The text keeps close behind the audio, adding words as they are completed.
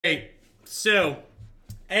Hey, so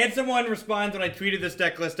I had someone respond when I tweeted this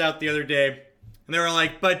deck list out the other day, and they were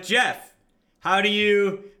like, "But Jeff, how do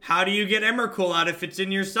you get Emrakul out if it's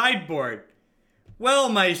in your sideboard?" Well,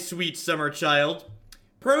 my sweet summer child,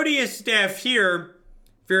 Proteus Staff here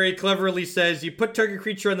very cleverly says you put target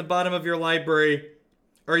creature on the bottom of your library,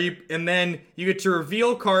 and then you get to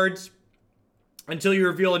reveal cards until you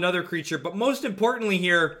reveal another creature. But most importantly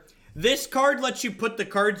here, this card lets you put the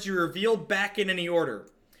cards you reveal back in any order.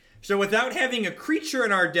 So without having a creature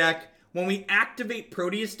in our deck, when we activate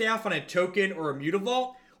Proteus Staff on a token or a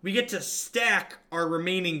Mutavault, we get to stack our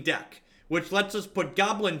remaining deck, which lets us put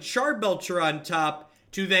Goblin Charbelcher on top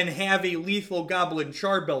to then have a lethal Goblin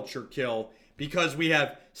Charbelcher kill because we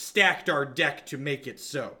have stacked our deck to make it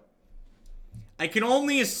so. I can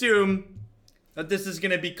only assume that this is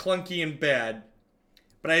going to be clunky and bad,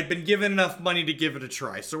 but I've been given enough money to give it a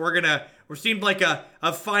try. So we seemed like a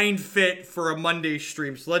fine fit for a Monday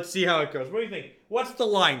stream. So let's see how it goes. What do you think? What's the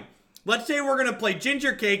line? Let's say we're going to play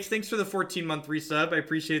Ginger Cakes. Thanks for the 14-month resub. I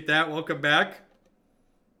appreciate that. Welcome back.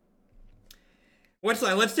 What's the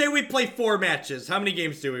line? Let's say we play 4 matches. How many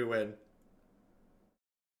games do we win?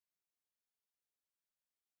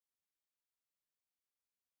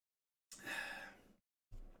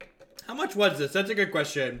 How much was this? That's a good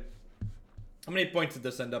question. How many points did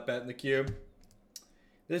this end up at in the cube?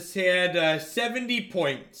 This had 70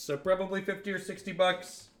 points, so probably 50 or 60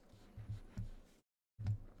 bucks.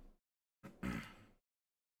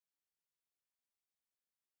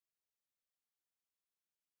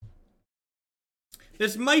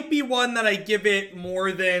 This might be one that I give it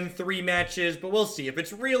more than 3 matches, but we'll see. If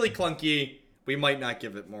it's really clunky, we might not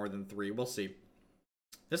give it more than 3. We'll see.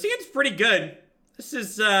 This hand's pretty good. This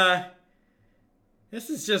is a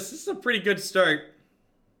pretty good start.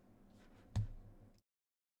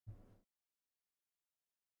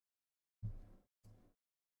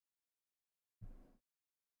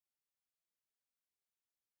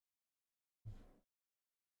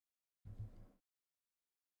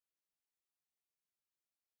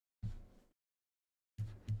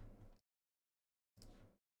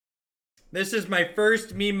 This is my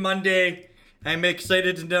first Meme Monday. I'm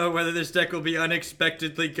excited to know whether this deck will be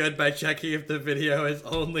unexpectedly good by checking if the video is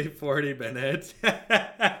only 40 minutes.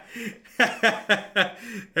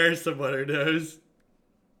 There's someone who knows.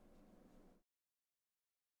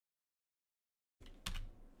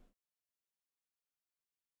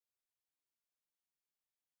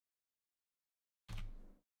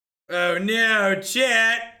 Oh no,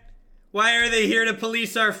 chat! Why are they here to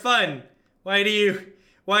police our fun? Why do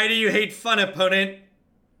you hate fun, opponent?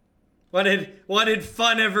 What did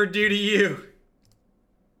fun ever do to you?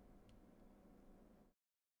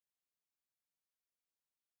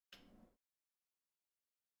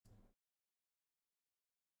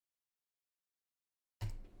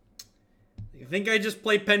 You think I just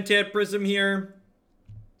play Pentad Prism here?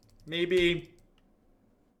 Maybe.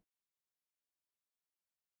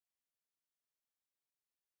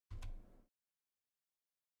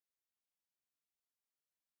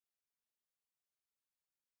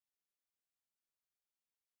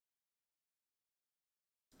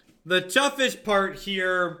 The toughest part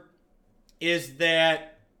here is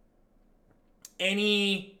that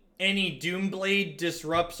any Doomblade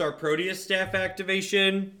disrupts our Proteus Staff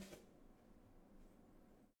activation.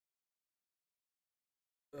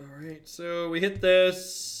 Alright, so we hit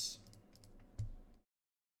this.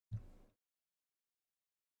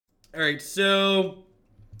 Alright, so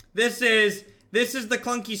this is the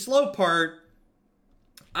clunky slow part.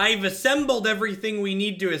 I've assembled everything we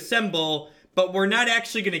need to assemble, but we're not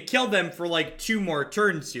actually going to kill them for like 2 more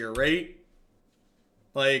turns here, right?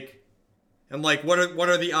 Like, and like, what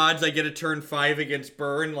are the odds I get a turn 5 against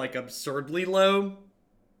Burn? Like, absurdly low.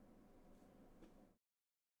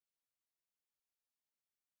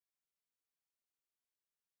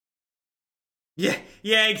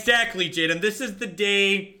 Yeah, exactly, Jaden. This is the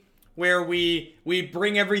day where we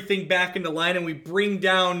bring everything back into line and we bring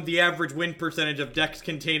down the average win percentage of decks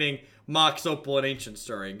containing Mox Opal and Ancient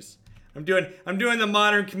Stirrings. I'm doing the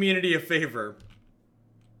modern community a favor.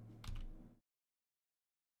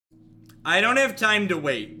 I don't have time to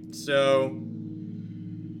wait, so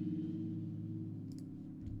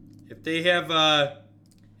if they have a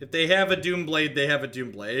Doomblade, they have a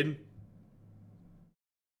Doomblade.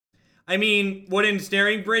 I mean, would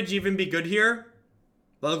Ensnaring Bridge even be good here?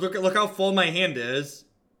 Look how full my hand is.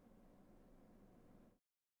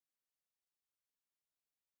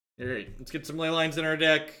 Alright, let's get some ley lines in our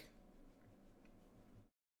deck.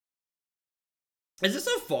 Is this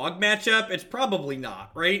a fog matchup? It's probably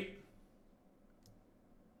not, right?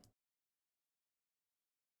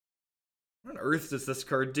 What on earth does this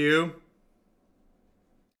card do?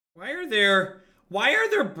 Why are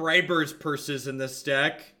there Briber's purses in this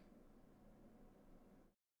deck?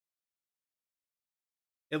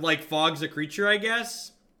 It like fogs a creature, I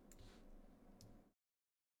guess.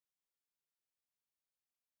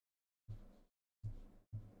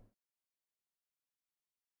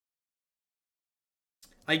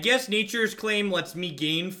 I guess Nature's Claim lets me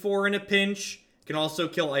gain 4 in a pinch. Can also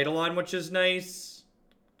kill Eidolon, which is nice.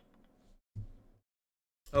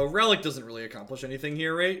 Oh, Relic doesn't really accomplish anything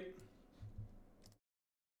here, right?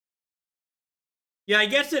 Yeah, I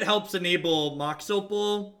guess it helps enable Mox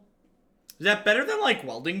Opal. Is that better than, like,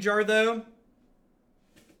 Welding Jar, though?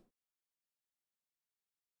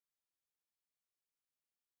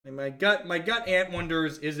 And my gut ant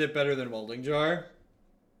wonders, is it better than Welding Jar?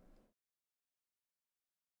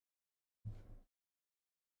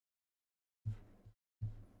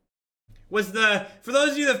 For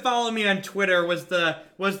those of you that follow me on Twitter, was the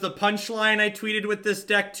punchline I tweeted with this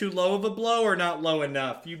deck too low of a blow or not low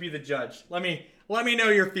enough? You be the judge. Let me know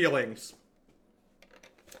your feelings.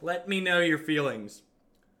 Let me know your feelings.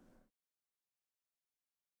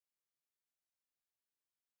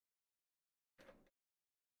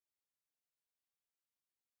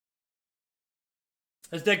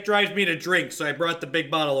 This deck drives me to drink, so I brought the big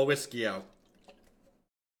bottle of whiskey out.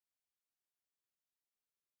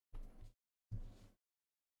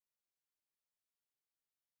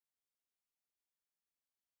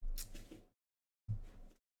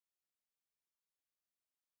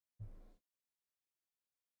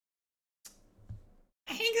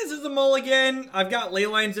 I think this is a mulligan. I've got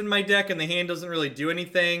Leylines in my deck and the hand doesn't really do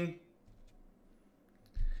anything.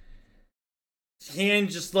 Hand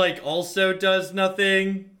just like also does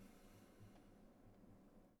nothing.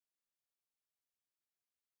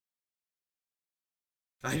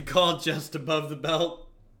 I'd call just above the belt.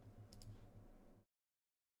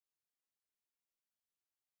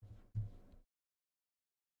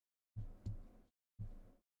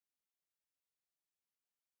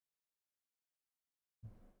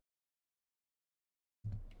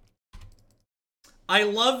 I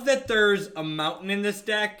love that there's a mountain in this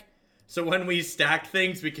deck, so when we stack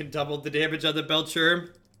things, we can double the damage on the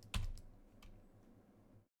Belcher.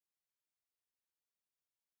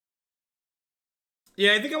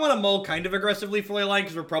 Yeah, I think I want to mull kind of aggressively for Leyline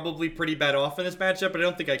because we're probably pretty bad off in this matchup, but I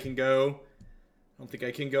don't think I can go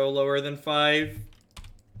lower than 5.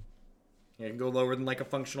 Yeah, I can go lower than like a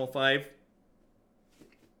functional 5.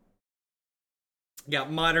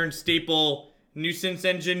 Got modern staple Nuisance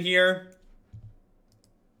Engine here.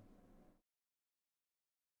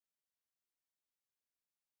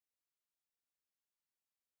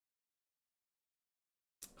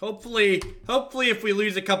 Hopefully if we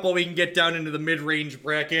lose a couple, we can get down into the mid-range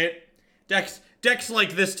bracket. Decks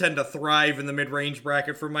like this tend to thrive in the mid-range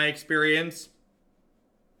bracket from my experience.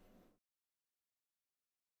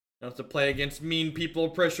 Don't have to play against mean people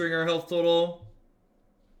pressuring our health total.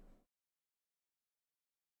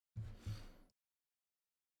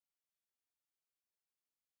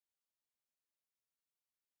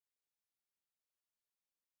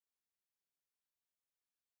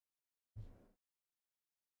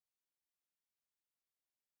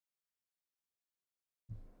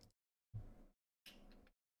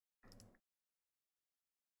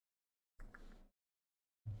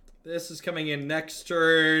 This is coming in next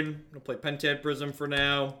turn. I'm gonna play Pentad Prism for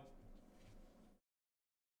now.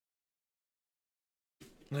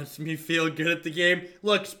 Lets me feel good at the game.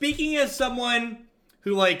 Look, speaking as someone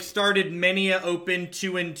who like started many a open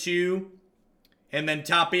 2-2 and then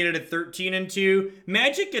top 8 at 13-2,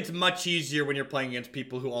 Magic gets much easier when you're playing against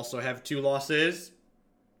people who also have 2 losses.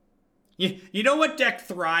 You know what deck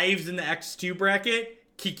thrives in the X2 bracket?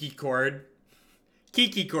 Kiki Chord.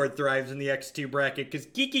 Kiki Chord thrives in the X2 bracket because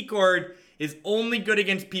Kiki Chord is only good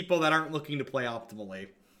against people that aren't looking to play optimally.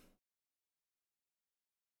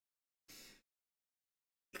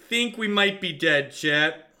 Think we might be dead,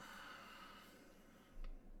 chat.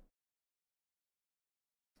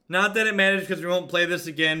 Not that it matters because we won't play this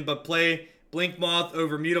again, but play Blink Moth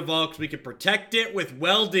over Mutavault because we can protect it with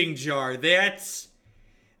Welding Jar. That's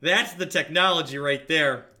the technology right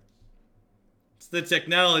there. It's the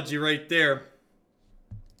technology right there.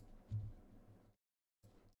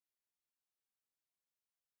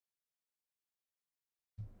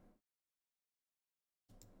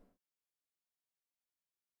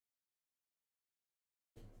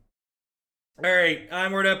 Alright,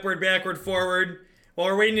 onward, upward, backward, forward. While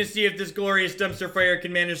we're waiting to see if this glorious dumpster fire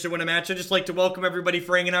can manage to win a match, I'd just like to welcome everybody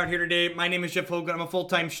for hanging out here today. My name is Jeff Hogan. I'm a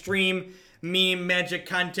full-time stream, meme, magic,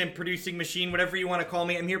 content producing machine, whatever you want to call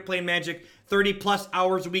me. I'm here playing Magic 30 plus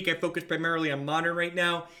hours a week. I focus primarily on Modern right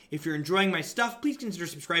now. If you're enjoying my stuff, please consider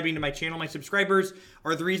subscribing to my channel. My subscribers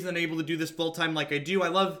are the reason that I'm able to do this full time like I do. I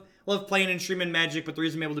love playing and streaming Magic, but the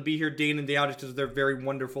reason I'm able to be here day in and day out is because of their very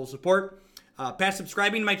wonderful support. Past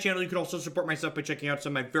subscribing to my channel, you can also support my stuff by checking out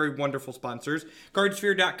some of my very wonderful sponsors.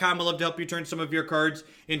 Cardsphere.com, I love to help you turn some of your cards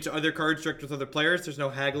into other cards direct with other players. There's no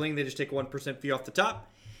haggling, they just take a 1% fee off the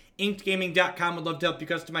top. InkedGaming.com would love to help you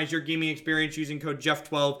customize your gaming experience using code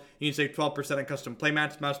Jeff12. You can save 12% on custom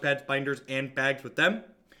playmats, mousepads, binders, and bags with them.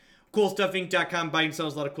 CoolStuffInc.com buys and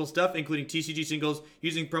sells a lot of cool stuff, including TCG singles.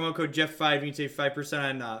 Using promo code Jeff5, you can save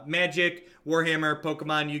 5% on Magic, Warhammer,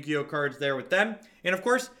 Pokemon, Yu-Gi-Oh cards there with them. And of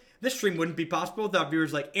course, this stream wouldn't be possible without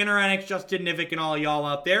viewers like Anoronix, Justin, Nivik, and all y'all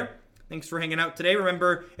out there. Thanks for hanging out today.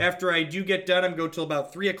 Remember, after I do get done, I'm going till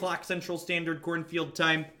about 3 o'clock Central Standard Cornfield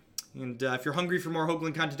time. And if you're hungry for more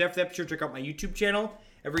Hoagland content after that, be sure to check out my YouTube channel.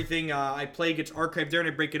 Everything I play gets archived there, and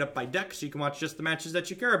I break it up by deck, so you can watch just the matches that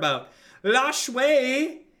you care about. La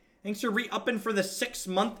Shui! Thanks for re-upping for the 6th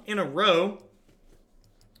month in a row.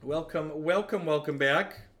 Welcome, welcome, welcome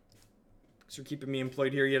back. Thanks for keeping me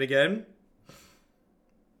employed here yet again.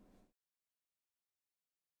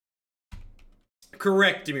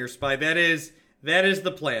 Correct, Demir Spy. That is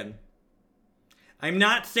the plan. I'm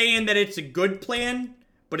not saying that it's a good plan,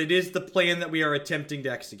 but it is the plan that we are attempting to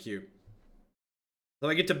execute. So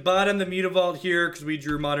I get to bottom the Mutavault here because we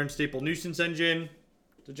drew Modern Staple Nuisance Engine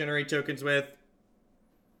to generate tokens with.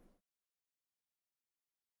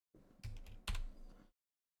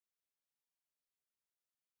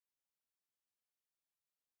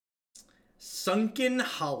 Sunken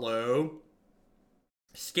Hollow.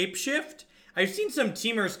 Scapeshift. I've seen some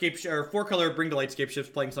Teamer Scapeshift or 4-color Bring to Light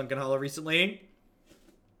Scapeshifts playing Sunken Hollow recently.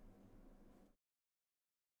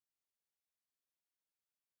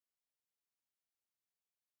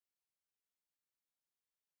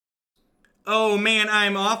 Oh man,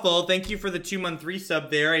 I'm awful. Thank you for the 2-month resub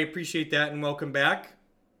there. I appreciate that and welcome back.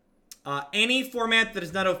 Any format that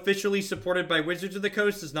is not officially supported by Wizards of the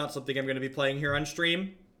Coast is not something I'm going to be playing here on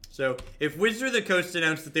stream. So if Wizards of the Coast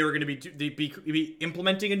announced that they were going to be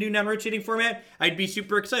implementing a new non-rotating format, I'd be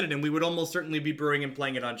super excited and we would almost certainly be brewing and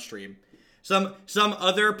playing it on stream. Some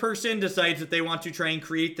other person decides that they want to try and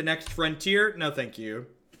create the next frontier. No, thank you.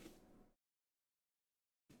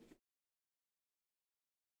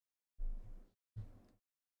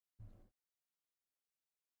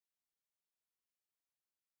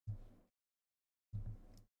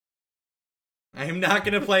 I am not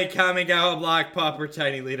going to play Kamigawa, Block, Pop, or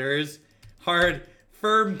Tiny Leaders. Hard,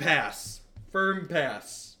 firm pass. Firm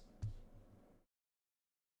pass.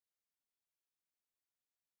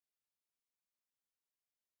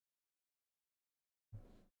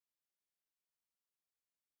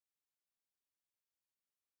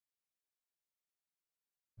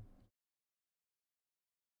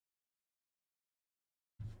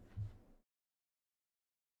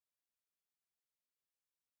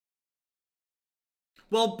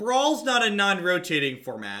 Well, Brawl's not a non-rotating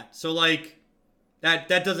format, so like that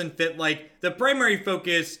doesn't fit. Like the primary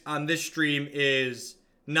focus on this stream is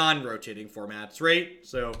non-rotating formats, right?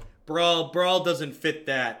 So Brawl doesn't fit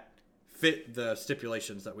the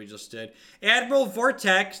stipulations that we just did. Admiral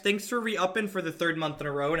Vortex, thanks for re-upping for the 3rd month in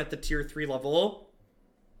a row and at the tier 3 level.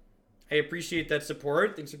 I appreciate that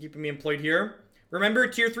support. Thanks for keeping me employed here. Remember,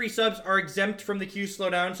 tier 3 subs are exempt from the queue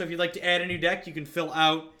slowdown, so if you'd like to add a new deck, you can fill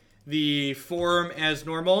out the form as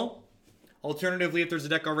normal. Alternatively, if there's a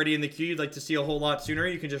deck already in the queue you'd like to see a whole lot sooner,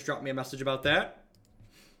 you can just drop me a message about that.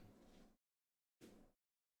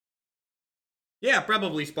 Yeah,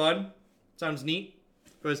 probably, Spud. Sounds neat.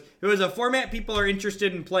 If it was a format people are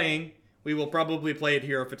interested in playing, we will probably play it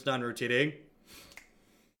here if it's non-rotating.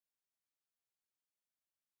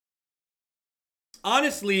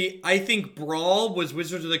 Honestly, I think Brawl was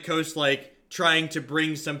Wizards of the Coast, like, trying to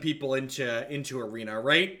bring some people into Arena,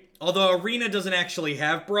 right? Although Arena doesn't actually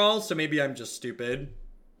have Brawl, so maybe I'm just stupid.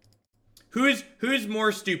 Who's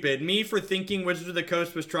more stupid? Me for thinking Wizards of the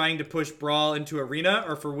Coast was trying to push Brawl into Arena,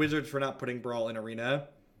 or for Wizards for not putting Brawl in Arena?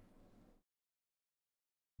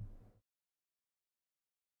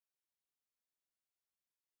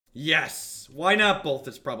 Yes! Why not both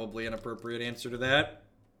is probably an appropriate answer to that.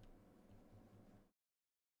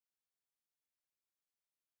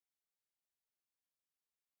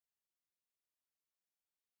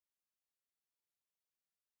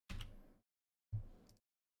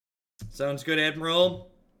 Sounds good,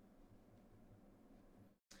 Admiral.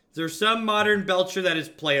 Is there some modern Belcher that is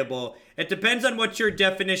playable? It depends on what your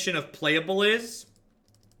definition of playable is.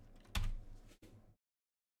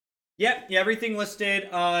 Yep, yeah, everything listed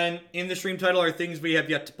in the stream title are things we have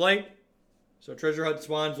yet to play. So Treasure Hunt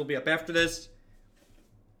Swans will be up after this.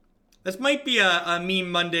 This might be a meme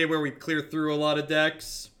Monday where we clear through a lot of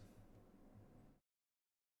decks.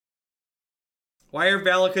 Why are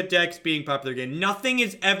Valakut decks being popular again? Nothing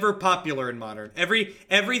is ever popular in Modern.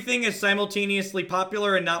 Everything is simultaneously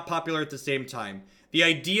popular and not popular at the same time. The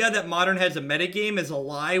idea that Modern has a metagame is a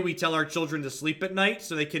lie we tell our children to sleep at night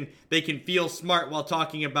so they can feel smart while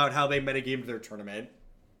talking about how they metagamed their tournament.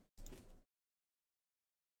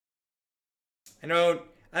 I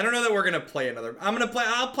don't know that we're gonna play another.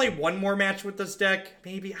 I'll play one more match with this deck.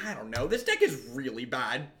 Maybe, I don't know. This deck is really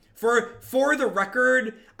bad. For the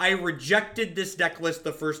record, I rejected this deck list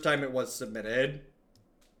the first time it was submitted.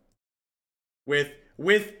 With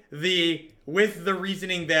the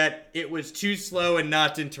reasoning that it was too slow and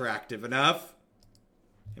not interactive enough.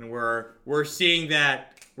 And we're seeing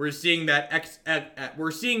that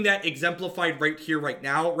exemplified right here, right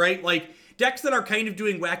now, right? Like, decks that are kind of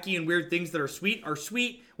doing wacky and weird things that are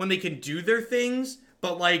sweet when they can do their things,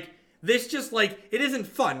 but like, this just like, it isn't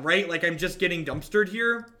fun, right? Like, I'm just getting dumpstered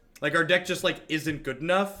here. Like, our deck just like isn't good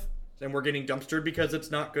enough, and we're getting dumpstered because it's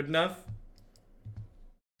not good enough.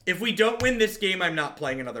 If we don't win this game, I'm not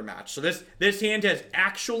playing another match. So this hand has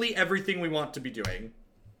actually everything we want to be doing.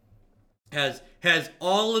 Has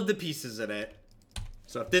all of the pieces in it.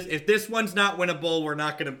 So if this one's not winnable, we're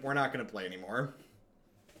not gonna play anymore.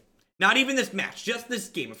 Not even this match, just this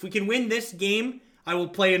game. If we can win this game, I will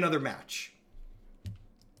play another match.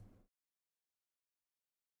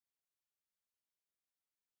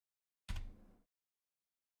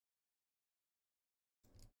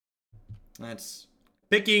 That's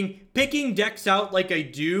picking decks out like I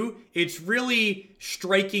do. It's really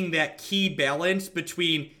striking that key balance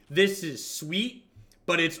between this is sweet,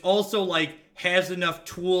 but it's also like has enough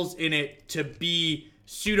tools in it to be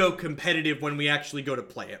pseudo-competitive when we actually go to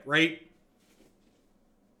play it, right?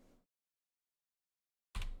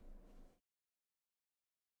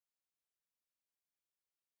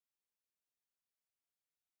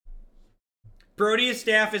 Proteus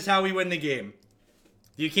Staff is how we win the game.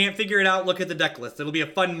 If you can't figure it out, look at the deck list. It'll be a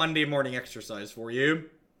fun Monday morning exercise for you.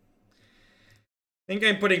 I think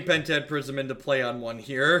I'm putting Pentad Prism into play on one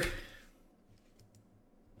here.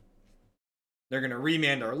 They're going to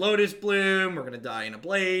remand our Lotus Bloom. We're going to die in a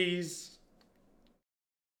blaze.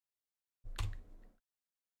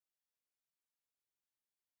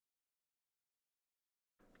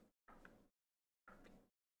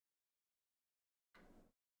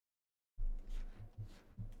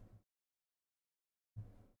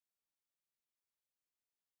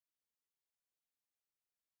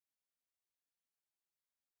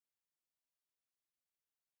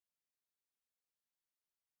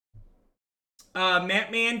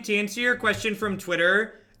 Mattman, to answer your question from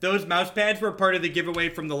Twitter, those mouse pads were part of the giveaway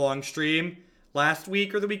from the long stream last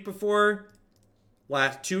week or the week before.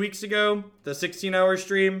 2 weeks ago, the 16-hour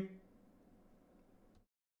stream.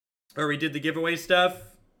 Or we did the giveaway stuff.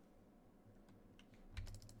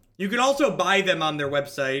 You can also buy them on their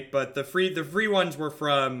website, but the free ones were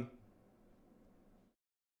from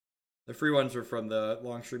the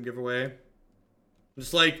long stream giveaway.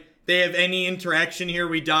 Just like they have any interaction here,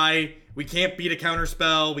 we die. We can't beat a counter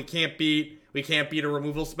spell. We can't beat a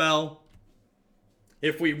removal spell.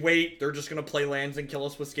 If we wait, they're just gonna play lands and kill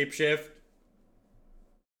us with Scapeshift.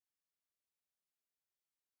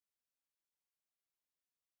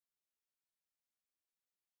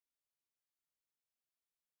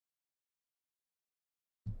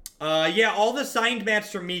 Yeah, all the signed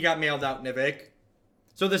mats from me got mailed out, Nivik.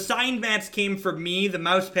 So the signed mats came from me, the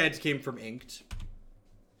mouse pads came from Inked.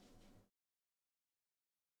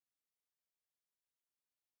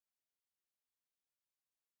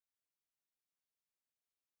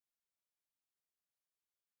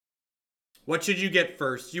 What should you get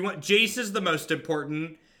first? You want Jace is the most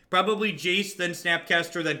important. Probably Jace, then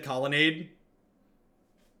Snapcaster, then Colonnade.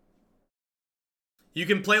 You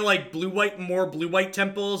can play like more blue-white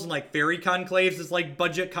temples and like fairy conclaves as like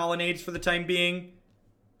budget colonnades for the time being.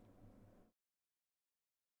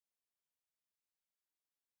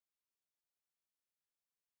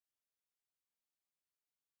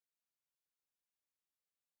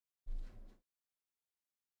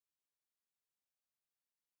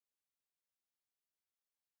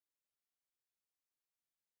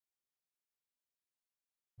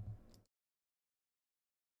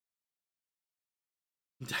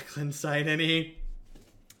 Declan sign any?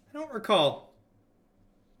 I don't recall.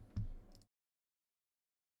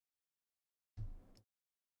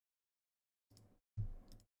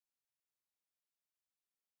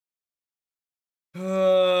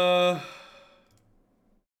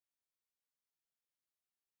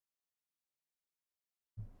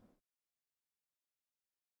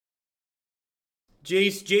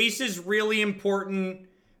 Jace is really important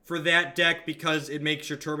for that deck because it makes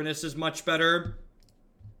your Turbinuses much better.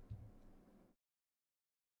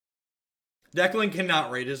 Declan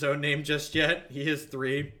cannot write his own name just yet. He is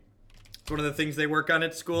 3. It's one of the things they work on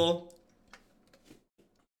at school.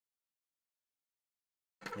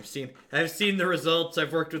 I've seen the results.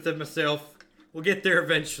 I've worked with them myself. We'll get there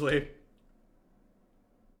eventually.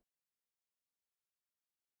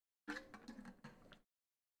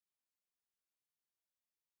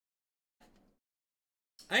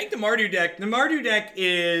 I think the Mardu deck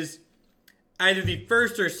is either the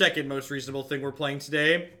first or second most reasonable thing we're playing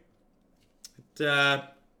today.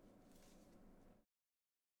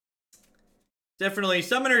 Definitely,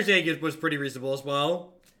 Summoner's Egg was pretty reasonable as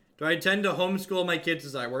well. Do I intend to homeschool my kids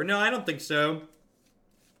as I were? No, I don't think so.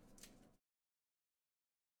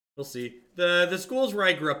 We'll see. The schools where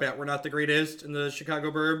I grew up at were not the greatest in the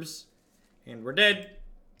Chicago burbs. And we're dead.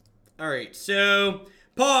 Alright, so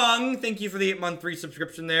Pong, thank you for the 8-month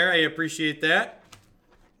resubscription there. I appreciate that.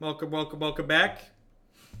 Welcome, welcome, welcome back.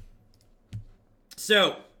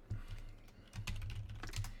 So,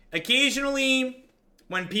 occasionally,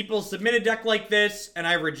 when people submit a deck like this, and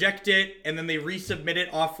I reject it, and then they resubmit it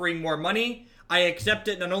offering more money, I accept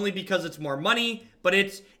it not only because it's more money, but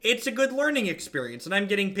it's a good learning experience, and I'm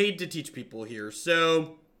getting paid to teach people here.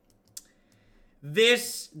 So,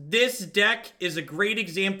 this deck is a great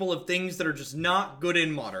example of things that are just not good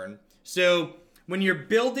in Modern. So, when you're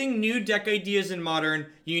building new deck ideas in Modern,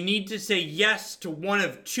 you need to say yes to one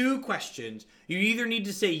of 2 questions. You either need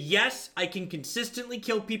to say, yes, I can consistently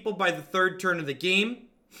kill people by the 3rd turn of the game,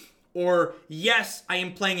 or yes, I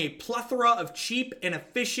am playing a plethora of cheap and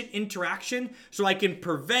efficient interaction so I can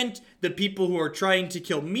prevent the people who are trying to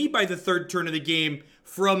kill me by the 3rd turn of the game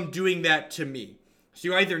from doing that to me. So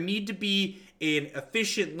you either need to be an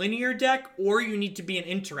efficient linear deck, or you need to be an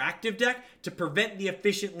interactive deck to prevent the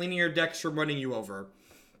efficient linear decks from running you over.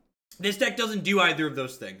 This deck doesn't do either of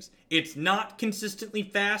those things. It's not consistently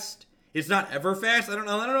fast. It's not ever fast. I don't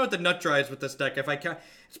know what the nut dry is with this deck. If I count,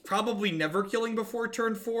 it's probably never killing before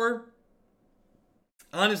turn 4.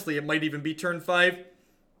 Honestly, it might even be turn 5.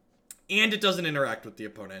 And it doesn't interact with the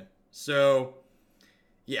opponent. So,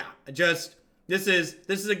 yeah, this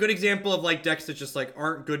is a good example of like decks that just like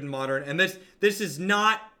aren't good in Modern. And this is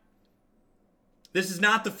not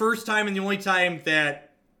the first time and the only time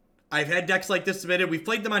that I've had decks like this submitted. We've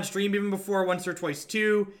played them on stream even before, once or twice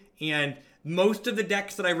too, and most of the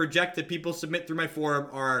decks that I reject that people submit through my forum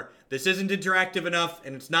are, this isn't interactive enough,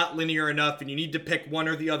 and it's not linear enough, and you need to pick one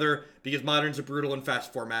or the other, because Modern's a brutal and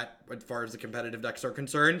fast format, as far as the competitive decks are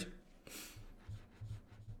concerned.